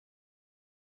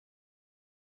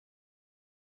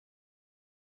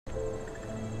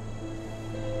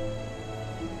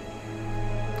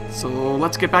So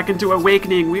let's get back into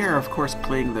Awakening. We are, of course,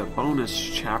 playing the bonus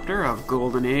chapter of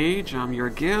Golden Age. I'm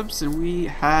YourGibs, and we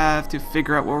have to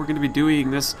figure out what we're going to be doing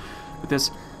with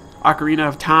this Ocarina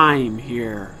of Time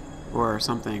here, or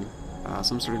something,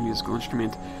 some sort of musical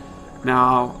instrument.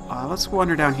 Now, let's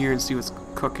wander down here and see what's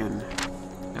cooking.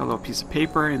 A little piece of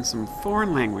paper and some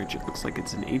foreign language. It looks like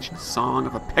it's an ancient song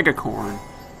of a pegacorn.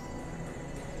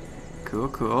 Cool,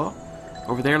 cool.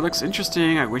 Over there looks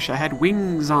interesting. I wish I had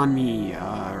wings on me.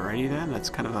 Alrighty then. That's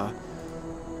kind of a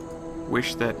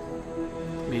wish that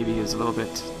maybe is a little bit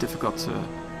difficult to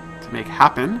make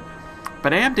happen.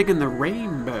 But I am digging the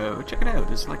rainbow. Check it out.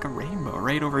 There's like a rainbow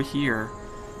right over here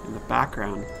in the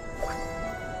background.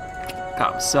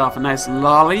 Got myself a nice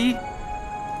lolly.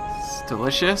 It's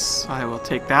delicious. I will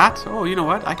take that. Oh, you know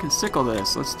what? I can sickle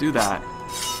this. Let's do that.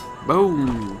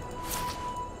 Boom.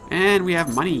 And we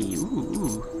have money.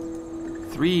 Ooh.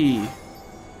 Three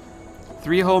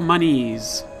whole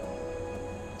monies.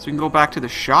 So we can go back to the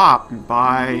shop and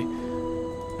buy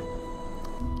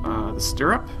the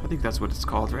stirrup. I think that's what it's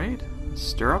called, right?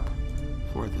 Stirrup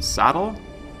for the saddle.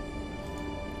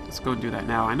 Let's go and do that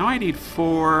now. I know I need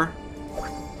 4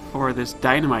 for this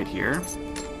dynamite here.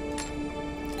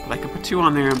 But I can put 2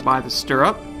 on there and buy the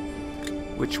stirrup,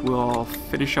 which will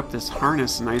finish up this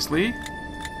harness nicely.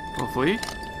 Hopefully.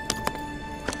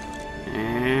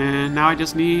 And now I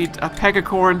just need a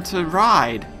pegacorn to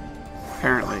ride,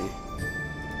 apparently.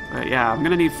 But yeah, I'm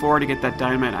gonna need 4 to get that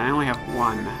diamond. I only have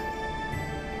 1,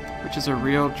 which is a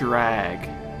real drag.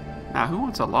 Now, who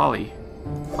wants a lolly?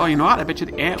 Oh, you know what? I bet you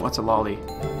the ant wants a lolly.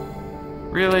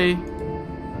 Really?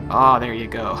 Oh, there you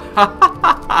go.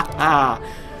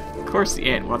 Of course the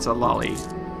ant wants a lolly.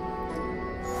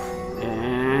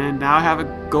 And now I have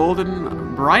a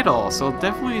golden bridle, so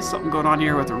definitely something going on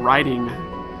here with riding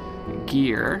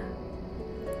gear.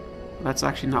 That's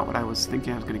actually not what I was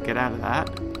thinking I was going to get out of that.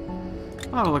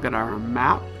 I'll have a look at our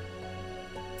map.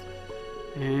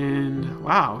 And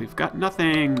wow, we've got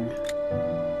nothing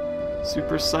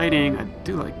super exciting. I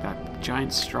do like that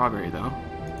giant strawberry though.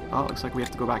 Oh, it looks like we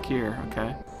have to go back here.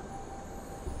 Okay.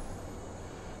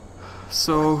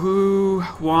 So who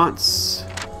wants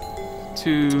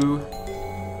to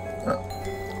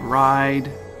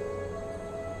ride?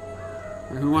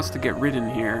 Or who wants to get ridden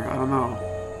here? I don't know.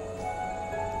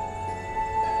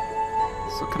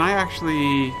 So can I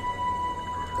actually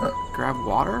grab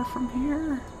water from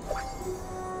here?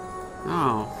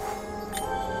 No.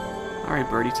 Alright,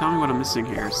 birdie, tell me what I'm missing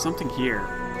here. Something here.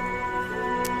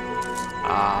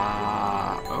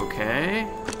 Okay.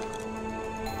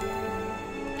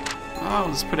 Oh,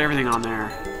 let's put everything on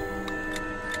there.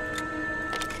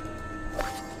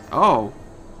 Oh.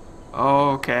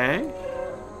 Okay.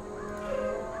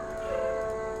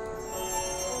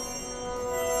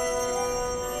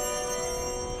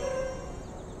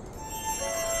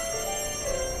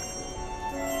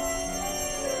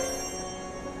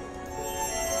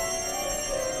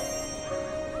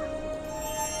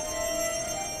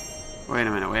 Wait a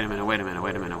minute, wait a minute, wait a minute,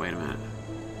 wait a minute, wait a minute.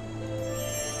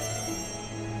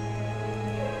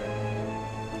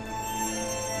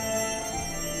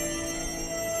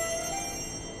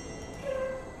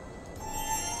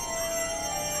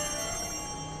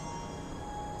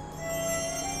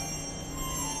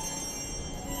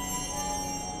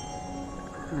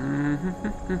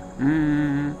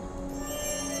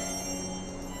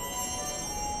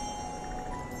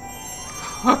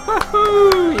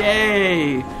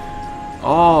 Yay!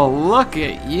 Oh, look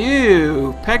at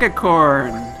you,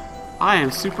 Pegacorn! I am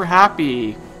super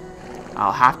happy.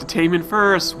 I'll have to tame him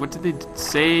first. What did they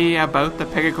say about the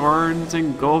Pegacorns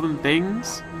and golden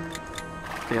things?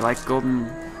 They like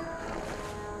golden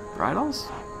bridles?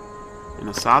 In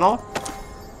a saddle?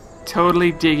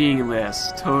 Totally digging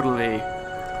this, totally.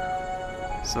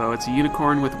 So it's a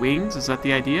unicorn with wings, is that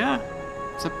the idea?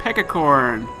 It's a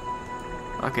Pegacorn.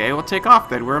 Okay, we'll take off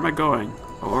then. Where am I going?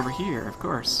 Oh, over here, of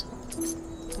course.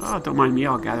 Oh, don't mind me,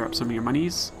 I'll gather up some of your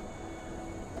monies.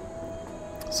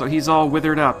 So he's all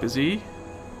withered up, is he?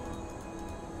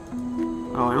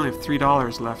 Oh, I only have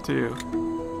 $3 left too.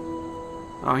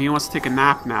 Oh, he wants to take a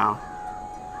nap now.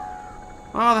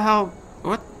 Oh, the hell?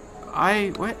 What?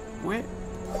 What?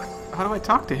 How do I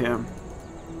talk to him?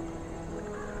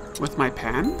 With my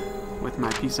pen? With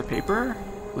my piece of paper?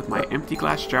 With my empty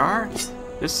glass jar?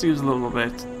 This seems a little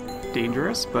bit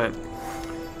dangerous, but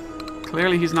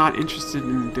clearly he's not interested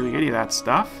in doing any of that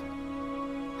stuff.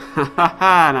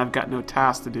 Hahaha, and I've got no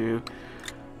task to do.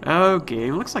 Okay,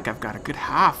 it looks like I've got a good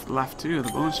half left too of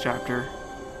the bonus chapter.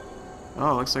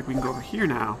 Oh, looks like we can go over here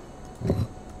now.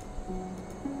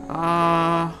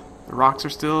 The rocks are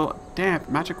still damp.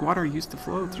 Magic water used to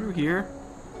flow through here.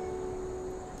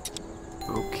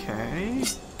 Okay.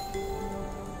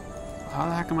 How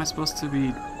the heck am I supposed to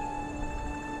be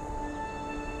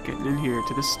getting in here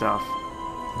to this stuff?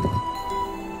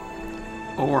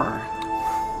 Ore.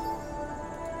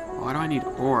 Why do I need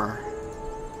ore?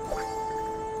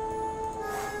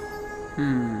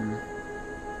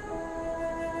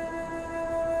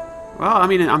 Well, I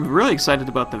mean, I'm really excited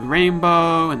about the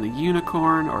rainbow and the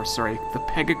unicorn, or sorry, the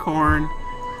pegacorn.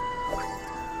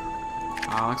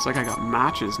 Looks like I got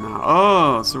matches now.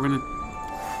 Oh, so we're gonna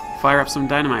fire up some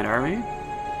dynamite, are we?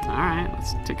 Alright,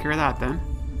 let's take care of that then.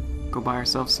 Go buy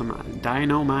ourselves some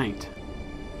dynamite.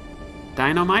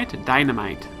 Dynamite?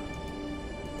 Dynamite.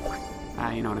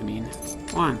 You know what I mean.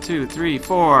 1, 2, 3,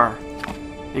 4.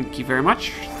 Thank you very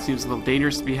much. Seems a little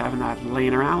dangerous to be having that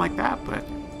laying around like that, but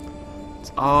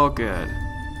it's all good.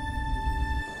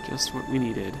 Just what we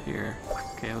needed here.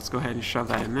 Okay, let's go ahead and shove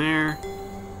that in there.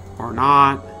 Or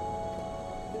not.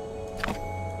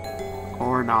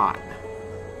 Or not.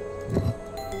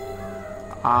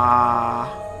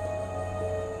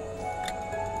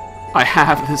 I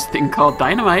have this thing called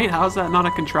dynamite. How is that not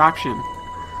a contraption?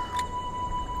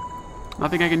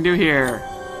 Nothing I can do here.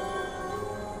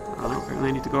 Oh, apparently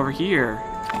I need to go over here.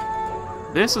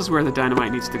 This is where the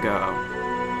dynamite needs to go.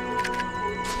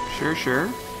 Sure.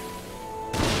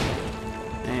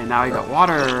 And now we got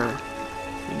water.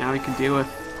 And now we can deal with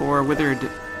poor withered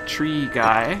tree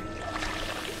guy.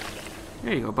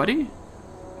 There you go, buddy.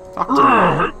 Talk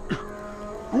to me.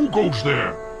 Who goes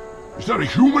there? Is that a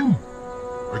human?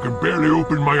 I can barely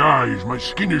open my eyes. My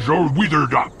skin is all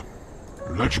withered up.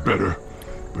 That's better,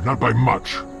 but not by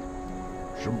much.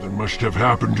 Something must have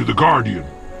happened to the Guardian.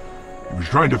 He was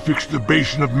trying to fix the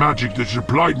basin of magic that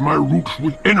supplied my roots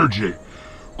with energy.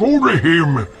 Go to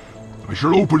him. I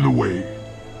shall open the way.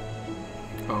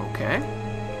 Okay.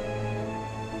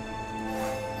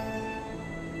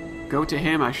 Go to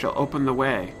him, I shall open the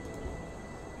way.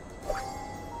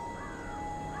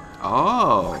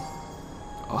 Oh.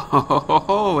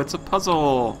 Oh, it's a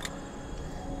puzzle.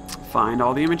 Find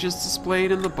all the images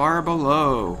displayed in the bar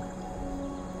below.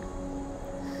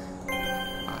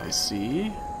 I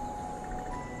see.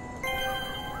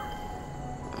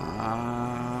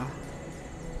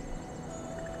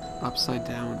 Upside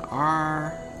down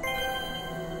R.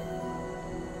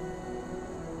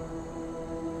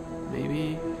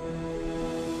 Maybe.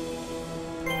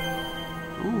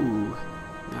 Ooh.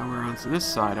 Now we're on to this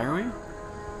side, are we?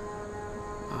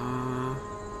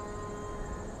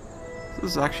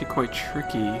 This is actually quite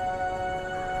tricky. I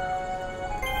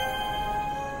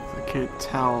can't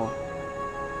tell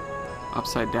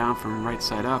upside down from right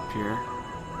side up here.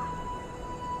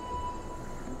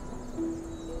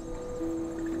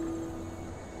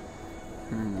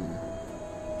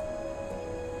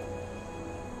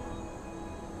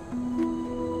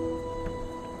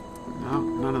 No,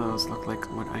 none of those look like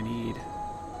what I need.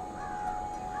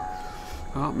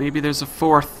 Well, maybe there's a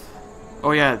fourth.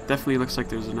 Oh yeah, it definitely looks like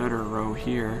there's another row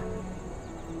here.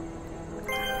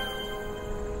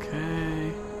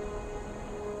 Okay.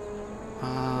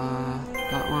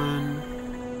 That one.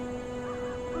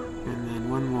 And then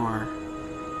one more.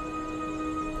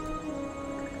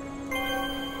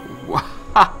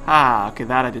 Wahaha! Okay,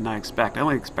 that I did not expect. I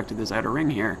only expected this outer ring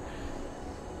here.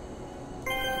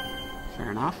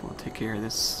 Fair enough, we'll take care of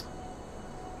this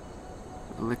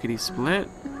lickety-split.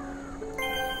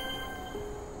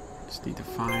 Just need to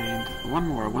find one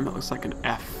more, one that looks like an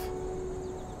F.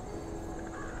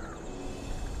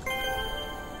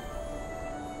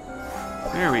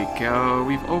 There we go.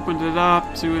 We've opened it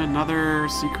up to another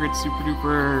secret super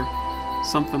duper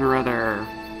something or other.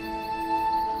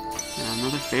 And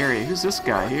another fairy. Who's this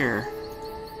guy here?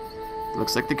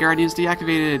 Looks like the Guardian's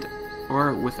deactivated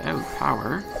or without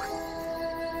power.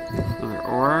 Another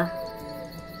ore.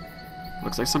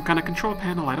 Looks like some kind of control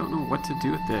panel. I don't know what to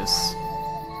do with this.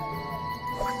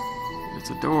 It's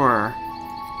a door.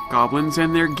 Goblins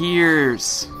and their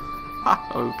gears.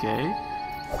 Okay.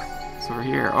 So we're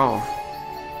here. Oh.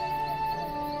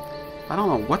 I don't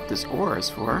know what this ore is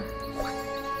for.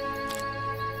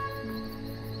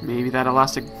 Maybe that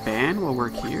elastic band will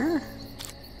work here?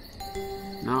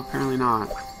 No, apparently not.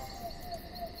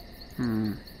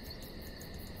 There's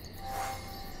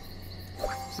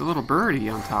a little birdie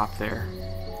on top there.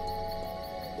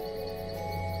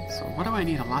 So what do I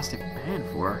need elastic band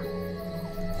for?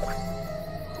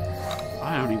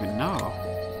 I don't even know.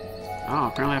 Oh,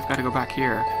 apparently I've got to go back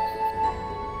here.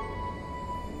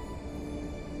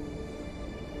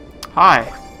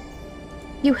 Hi.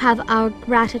 You have our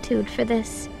gratitude for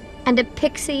this, and a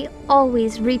pixie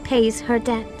always repays her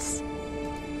debts.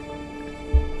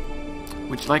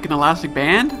 Would you like an elastic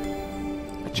band?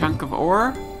 A chunk of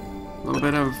ore? A little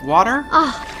bit of water.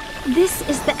 Ah, this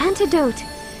is the antidote.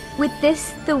 With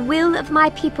this, the will of my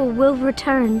people will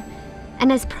return,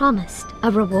 and as promised,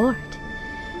 a reward.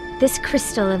 This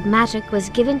crystal of magic was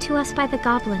given to us by the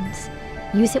goblins.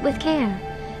 Use it with care,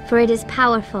 for it is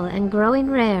powerful and growing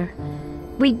rare.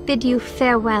 We bid you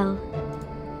farewell.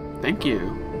 Thank you.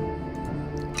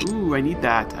 Ooh, I need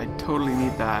that. I totally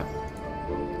need that.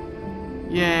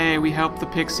 Yay, we helped the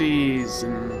pixies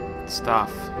and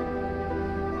stuff.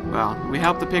 Well, we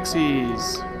helped the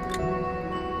pixies.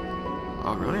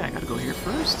 Oh, really? I gotta go here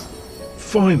first?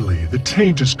 Finally, the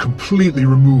taint is completely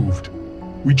removed.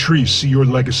 We trees see your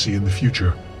legacy in the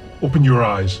future. Open your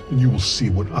eyes, and you will see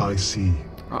what I see.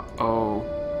 Uh-oh.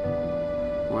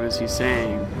 What is he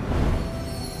saying?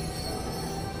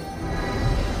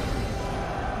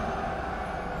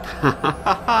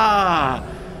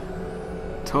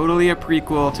 Totally a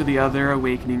prequel to the other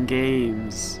Awakening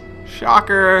games.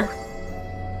 Shocker!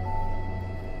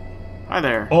 Hi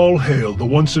there. All hail the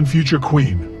once and future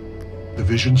queen. The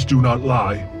visions do not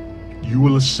lie. You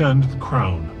will ascend the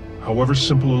crown, however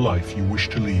simple a life you wish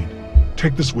to lead.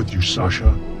 Take this with you,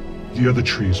 Sasha. The other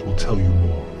trees will tell you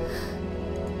more.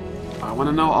 I want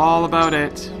to know all about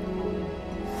it.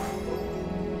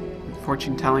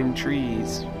 Fortune-telling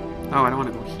trees. Oh, I don't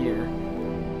want to go here.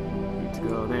 I need to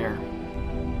go there.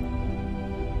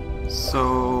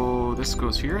 So this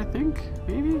goes here, I think?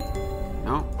 Maybe?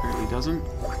 No, apparently doesn't.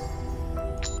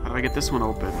 How do I get this one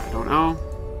open? I don't know.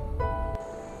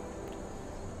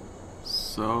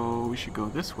 So we should go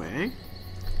this way.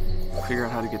 Figure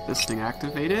out how to get this thing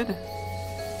activated.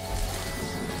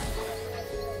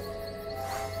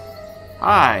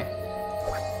 Hi.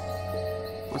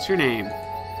 What's your name?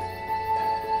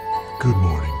 Good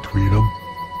morning, Tweedum.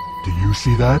 Do you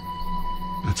see that?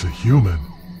 It's a human.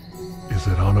 Is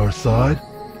it on our side?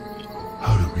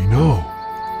 How do we know?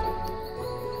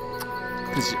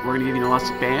 Because we're gonna give you an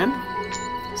elastic band?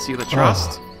 Seal of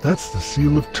trust. Ah, that's the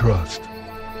seal of trust.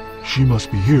 She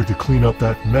must be here to clean up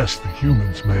that mess the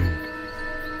humans made.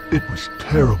 It was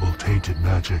terrible tainted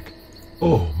magic.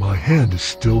 Oh, my hand is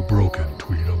still broken,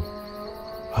 Tweedum.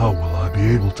 How will I be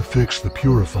able to fix the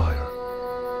purifier?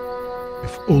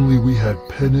 If only we had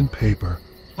pen and paper,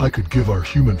 I could give our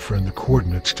human friend the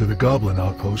coordinates to the goblin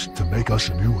outpost to make us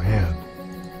a new hand.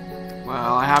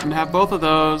 Well, I happen to have both of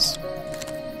those.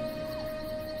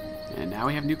 And now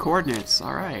we have new coordinates.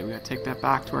 Alright, we gotta take that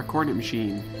back to our coordinate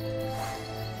machine.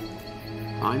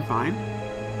 Fine, fine.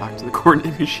 Back to the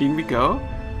coordinate machine we go.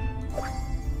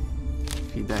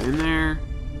 Feed that in there.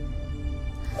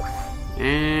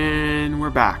 And we're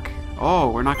back.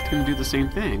 Oh, we're not gonna do the same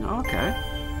thing. Okay.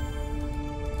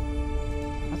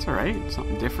 That's alright.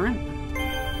 Something different.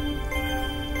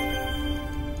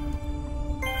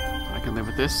 I can live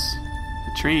with this.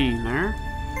 The train there.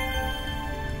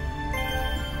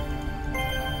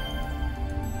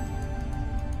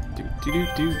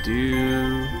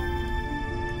 Do.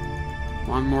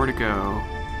 One more to go.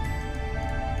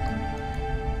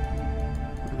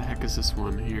 Where the heck is this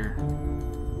one here?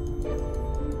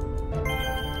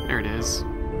 There it is.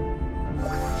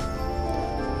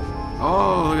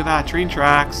 Oh, look at that. Train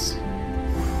tracks.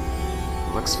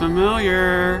 Looks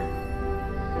familiar.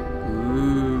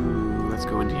 Ooh, let's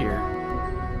go into here.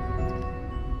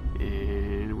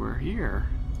 And we're here.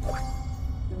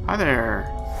 Hi there.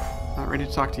 Not ready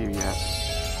to talk to you yet.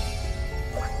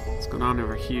 What's going on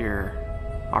over here?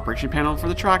 Operation panel for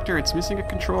the tractor. It's missing a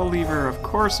control lever. Of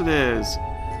course it is.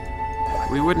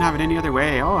 We wouldn't have it any other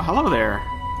way. Oh, hello there.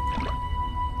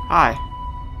 Hi.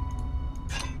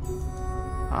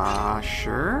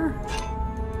 Sure?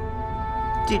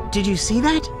 Did you see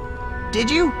that?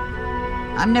 Did you?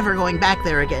 I'm never going back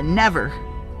there again. Never.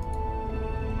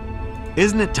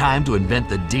 Isn't it time to invent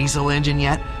the diesel engine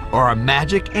yet? Or a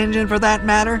magic engine for that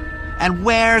matter? And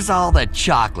where's all the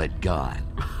chocolate gone?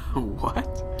 What?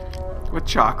 What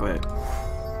chocolate?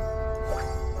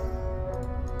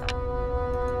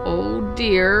 Oh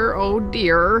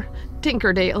dear.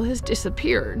 Tinkerdale has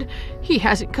disappeared. He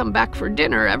hasn't come back for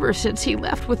dinner ever since he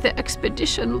left with the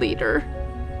expedition leader.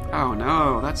 Oh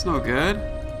no, that's no good.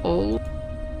 Oh.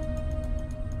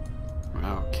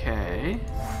 Okay.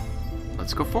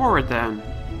 Let's go forward then.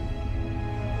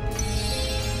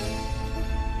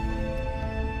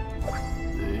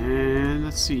 And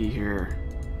let's see here.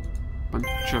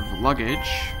 Bunch of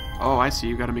luggage. Oh, I see.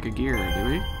 You gotta make a gear, do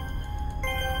we?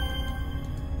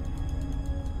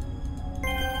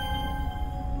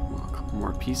 Well, a couple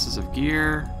more pieces of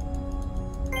gear.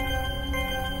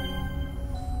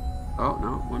 Oh,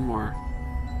 no, one more.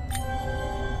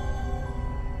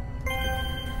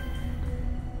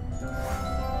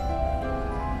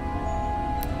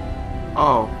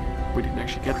 Oh, We didn't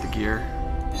actually get the gear.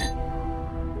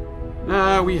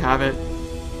 We have it.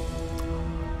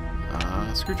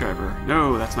 Screwdriver.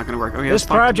 No, that's not gonna work. Okay, This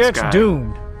project's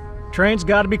doomed. Train's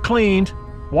gotta be cleaned,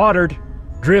 watered,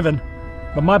 driven.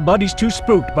 But my buddy's too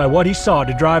spooked by what he saw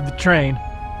to drive the train.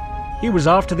 He was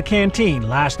off to the canteen,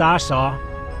 last I saw.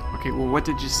 Okay, well, what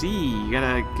did you see? You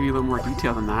gotta give me a little more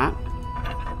detail than that.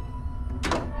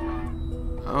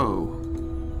 Oh.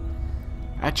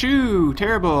 Achoo!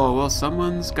 Terrible! Well,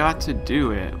 someone's got to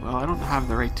do it. Well, I don't have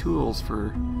the right tools for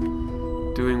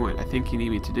doing what I think you need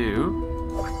me to do.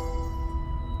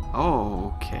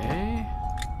 Okay.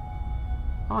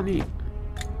 Oh, neat.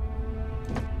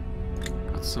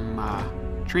 Got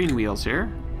some train wheels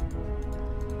here.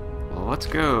 Well, let's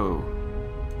go.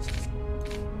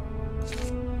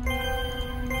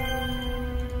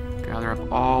 Gather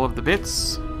up all of the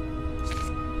bits.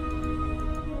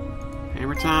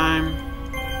 Hammer time.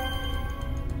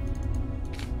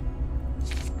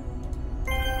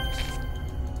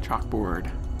 Chalkboard.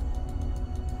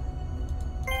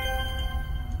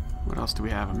 What else do we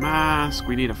have? A mask.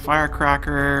 We need a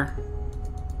firecracker.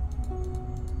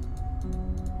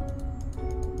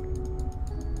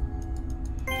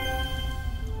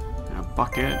 And a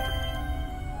bucket.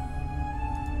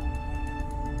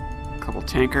 A couple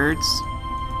tankards.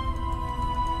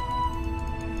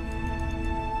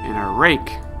 And a rake.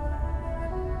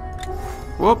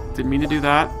 Whoop, didn't mean to do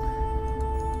that.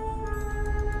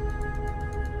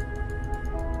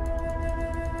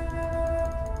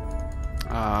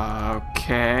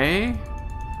 Okay.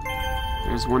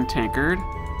 There's one tankard.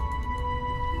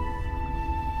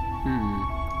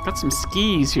 Got some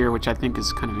skis here, which I think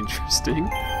is kind of interesting.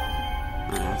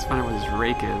 Let's find out where this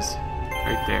rake is.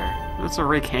 Right there. That's a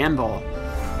rake handle.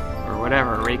 Or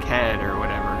whatever, rake head or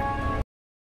whatever.